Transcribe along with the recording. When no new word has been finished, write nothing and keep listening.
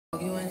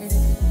arguing,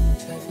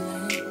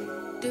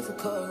 trifling,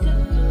 difficult,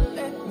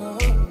 let more.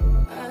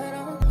 I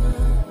don't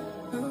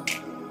know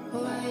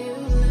why you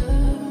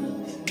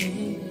love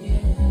me.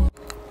 Yeah.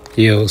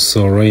 Yo,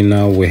 so right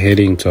now we're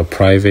heading to a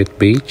private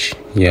beach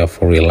here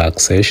for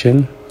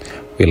relaxation.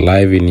 We're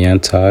live in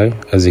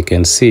Yantai. As you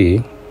can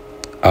see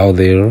out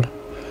there,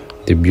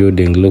 the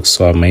building looks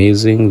so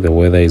amazing. The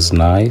weather is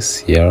nice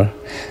here.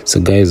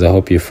 So guys, I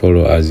hope you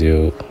follow as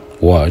you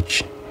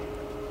watch.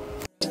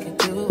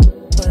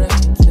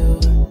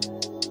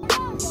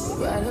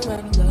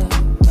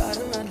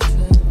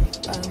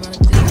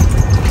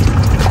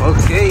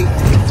 Okay,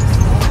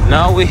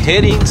 now we're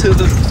heading to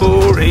the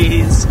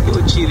forest.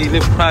 Go chill in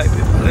a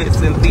private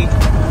place and be.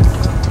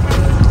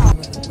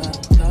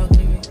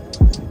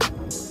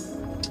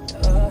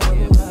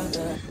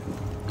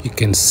 You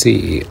can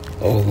see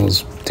all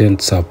those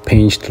tents are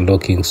pinched,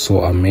 looking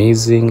so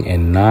amazing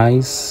and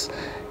nice.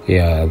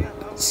 Yeah,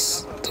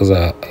 those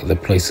are the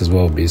places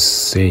we'll be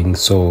seeing.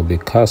 So the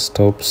car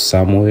stops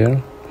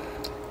somewhere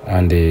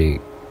and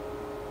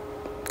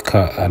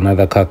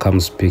another car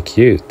comes pick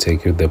you,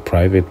 take you to the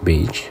private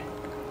beach.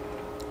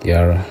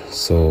 Yeah,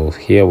 so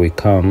here we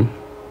come.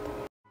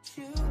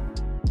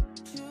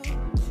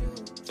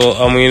 So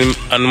I'm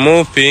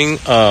moving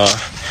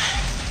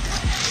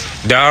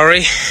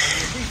Dari.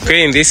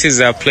 Okay, this is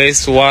a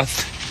place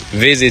worth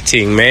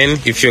visiting, man.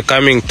 If you're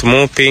coming to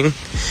Moping, you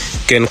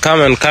can come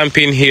and camp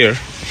in here.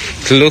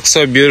 It looks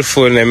so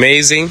beautiful and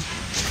amazing.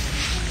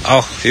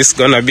 Oh, it's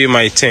gonna be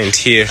my tent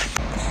here.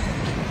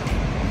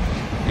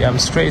 Yeah, I'm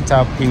straight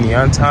up in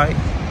Yantai.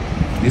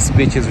 This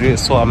beach is really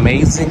so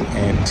amazing,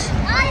 and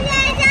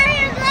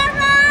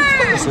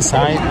it's a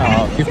sign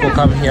people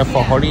come here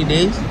for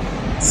holiday.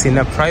 It's in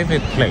a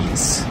private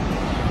place.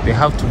 They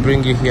have to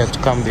bring you here to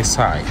come this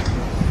side.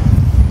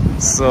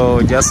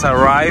 So just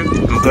arrived.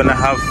 I'm gonna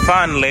have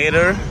fun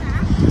later.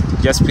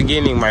 Just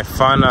beginning my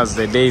fun as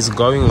the day is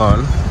going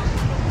on.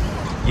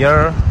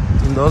 Here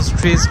in those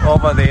trees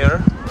over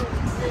there,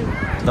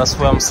 that's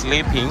where I'm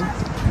sleeping.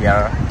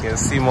 Yeah, you can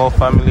see more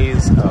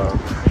families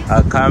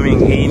are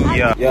coming in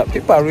here. Yeah,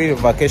 people are really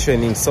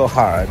vacationing so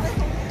hard.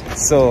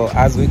 So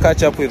as we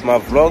catch up with my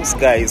vlogs,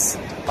 guys,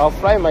 I'll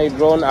fly my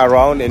drone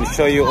around and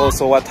show you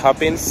also what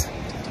happens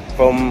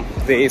from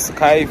the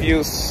sky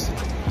views.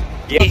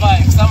 Yeah.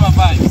 Vibes, summer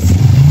vibes.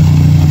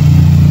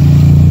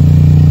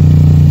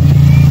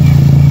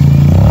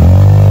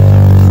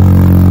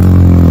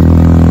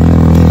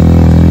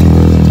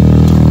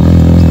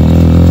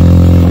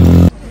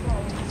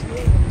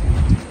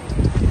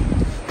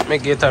 Let me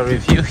get a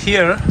review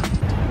here.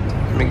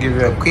 Let me give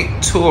you a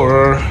quick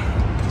tour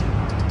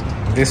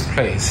of this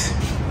place.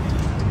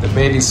 The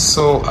bed is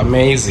so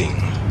amazing.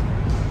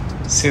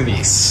 See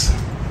this.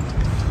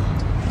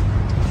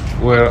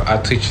 Well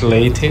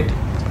articulated.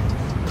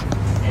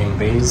 And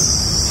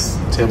this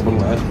table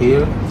right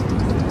here.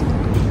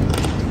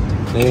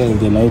 Later in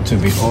the night to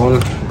be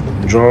on.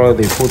 Drawer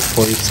they put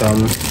for it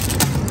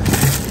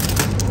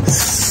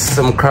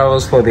some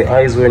covers for the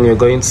eyes when you're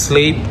going to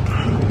sleep.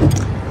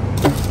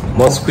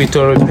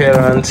 Mosquito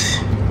repellent,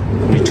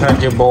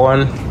 rechargeable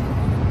one.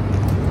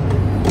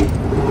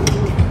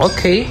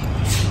 Okay.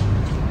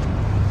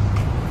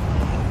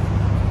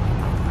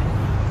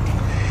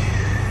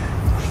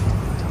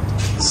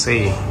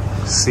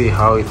 See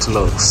how it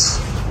looks.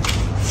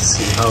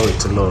 See how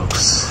it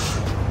looks.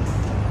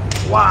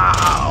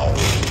 Wow.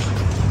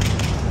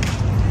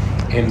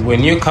 And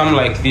when you come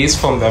like this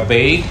from the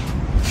bay,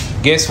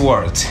 guess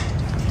what?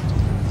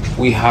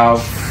 We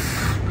have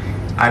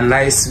a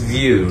nice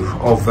view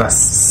of the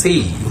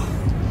sea.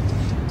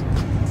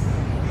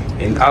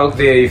 And out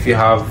there, if you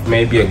have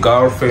maybe a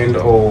girlfriend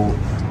or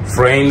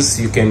friends,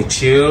 you can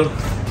chill.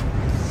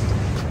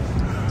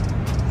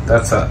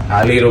 That's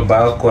a little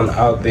balcony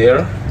out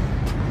there.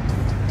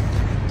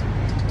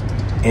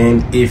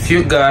 And if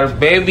you got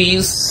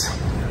babies,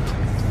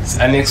 it's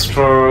an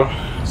extra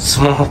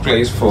small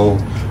place for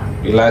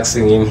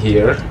relaxing in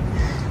here.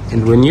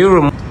 And when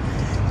you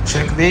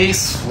check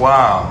this,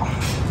 wow.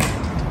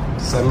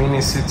 It's a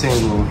mini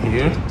sitting room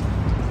here.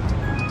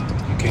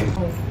 You can.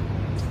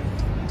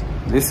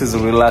 This is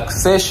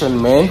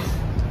relaxation, man.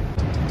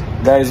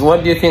 Guys,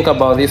 what do you think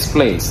about this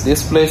place?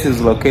 This place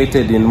is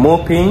located in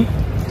Moping,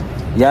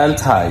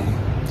 Yantai,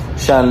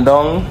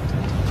 Shandong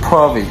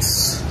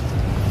Province.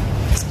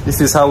 This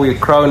is how we're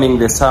crowning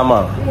the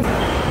summer.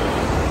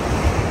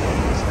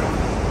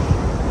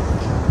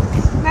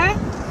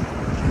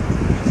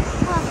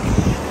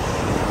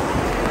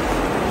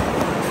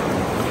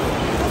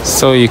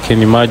 So you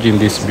can imagine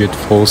this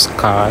beautiful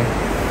sky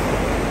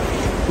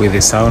with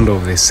the sound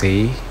of the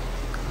sea,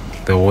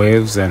 the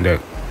waves and the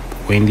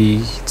windy.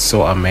 It's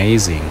so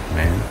amazing,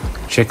 man.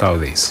 Check out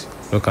this.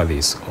 Look at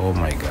this. Oh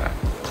my God.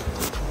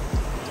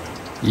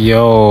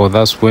 Yo,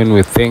 that's when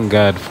we thank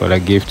God for the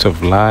gift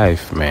of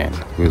life, man.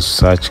 With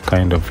such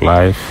kind of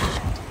life,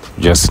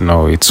 just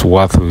know it's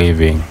worth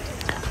living.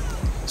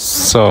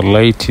 So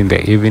late in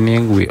the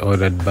evening, we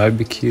ordered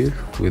barbecue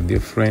with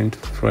different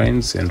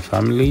friends and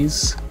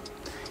families.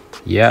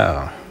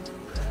 Yeah,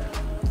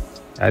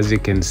 As you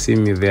can see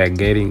me, they are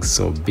getting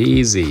so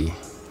busy.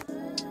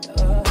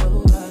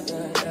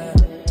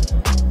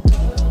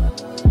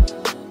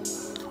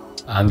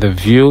 And the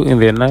view in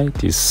the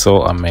night is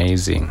so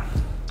amazing.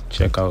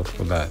 Check out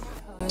for that.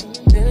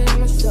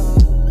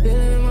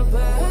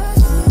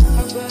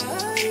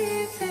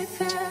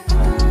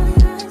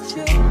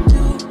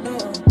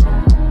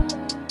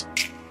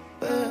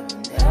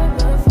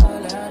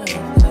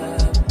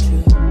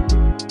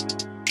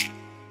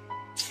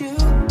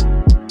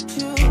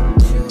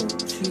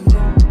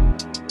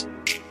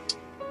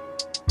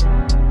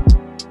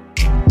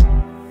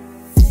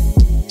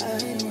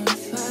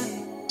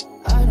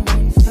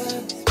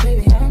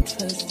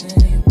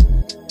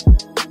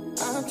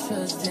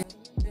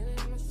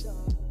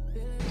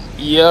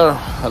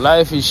 Yeah,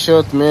 life is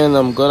short, man.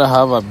 I'm gonna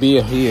have a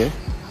beer here.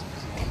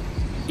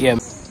 Yeah.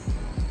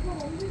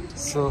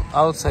 So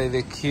outside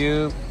the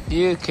cube,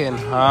 you can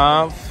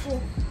have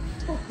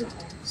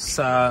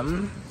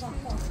some.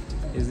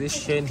 Is this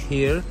shade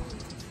here?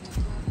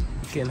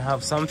 You can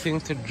have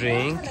something to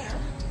drink.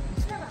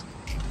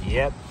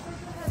 Yep.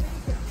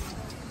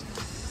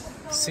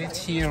 Sit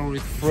here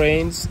with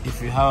friends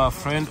if you have a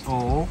friend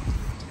or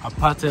a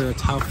partner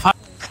that have fun.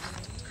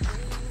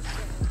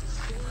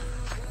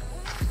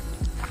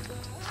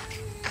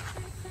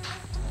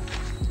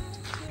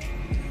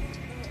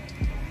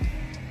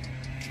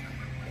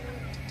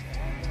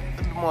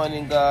 Good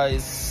morning,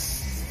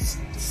 guys.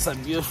 It's a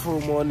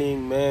beautiful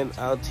morning, man,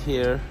 out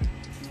here.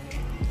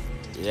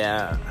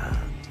 Yeah.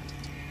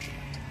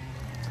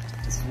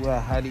 This is where I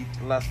had it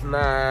last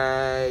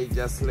night.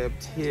 Just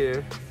slept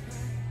here.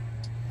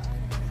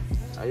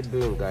 How you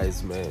doing,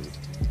 guys, man?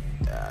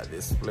 Yeah,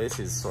 this place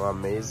is so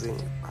amazing.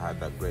 I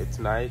had a great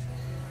night.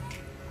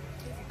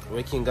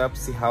 Waking up,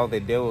 see how the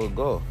day will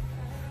go.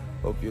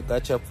 Hope you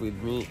catch up with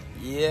me.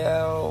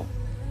 Yeah.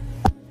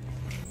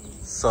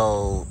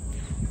 So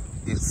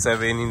it's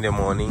 7 in the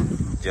morning.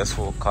 Just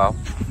woke up.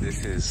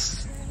 This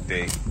is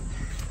the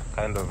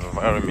kind of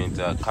environment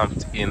I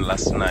camped in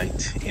last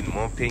night in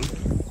Moping.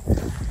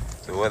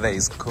 The weather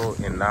is cool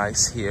and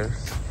nice here.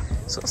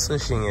 So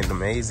searching and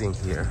amazing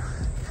here.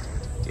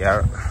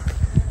 Yeah,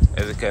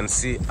 as you can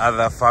see,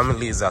 other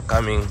families are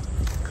coming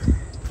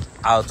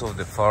out of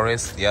the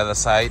forest, the other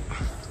side.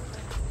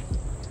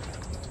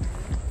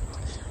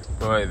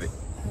 We're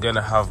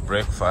gonna have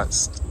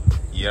breakfast.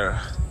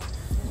 Yeah,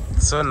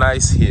 so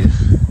nice here.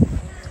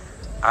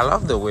 I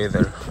love the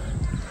weather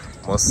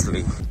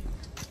mostly.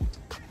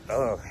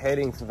 Oh,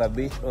 heading to the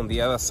beach on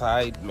the other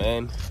side,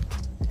 man.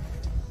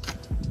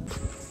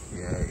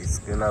 Yeah, it's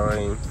gonna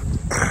rain.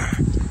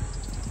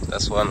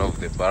 That's one of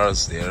the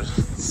bars there.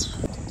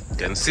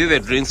 You can see the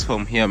drinks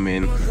from here,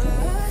 man. Let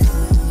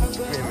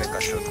me make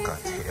a shortcut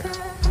here.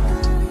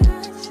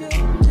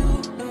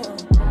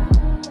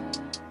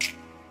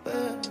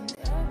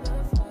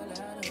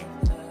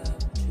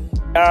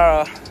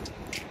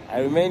 I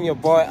remain your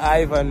boy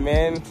Ivan,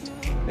 man.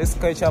 Let's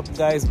catch up,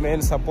 guys,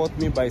 man. Support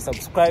me by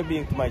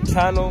subscribing to my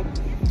channel.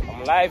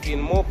 I'm live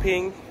in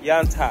Moping,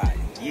 Yantai.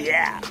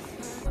 Yeah.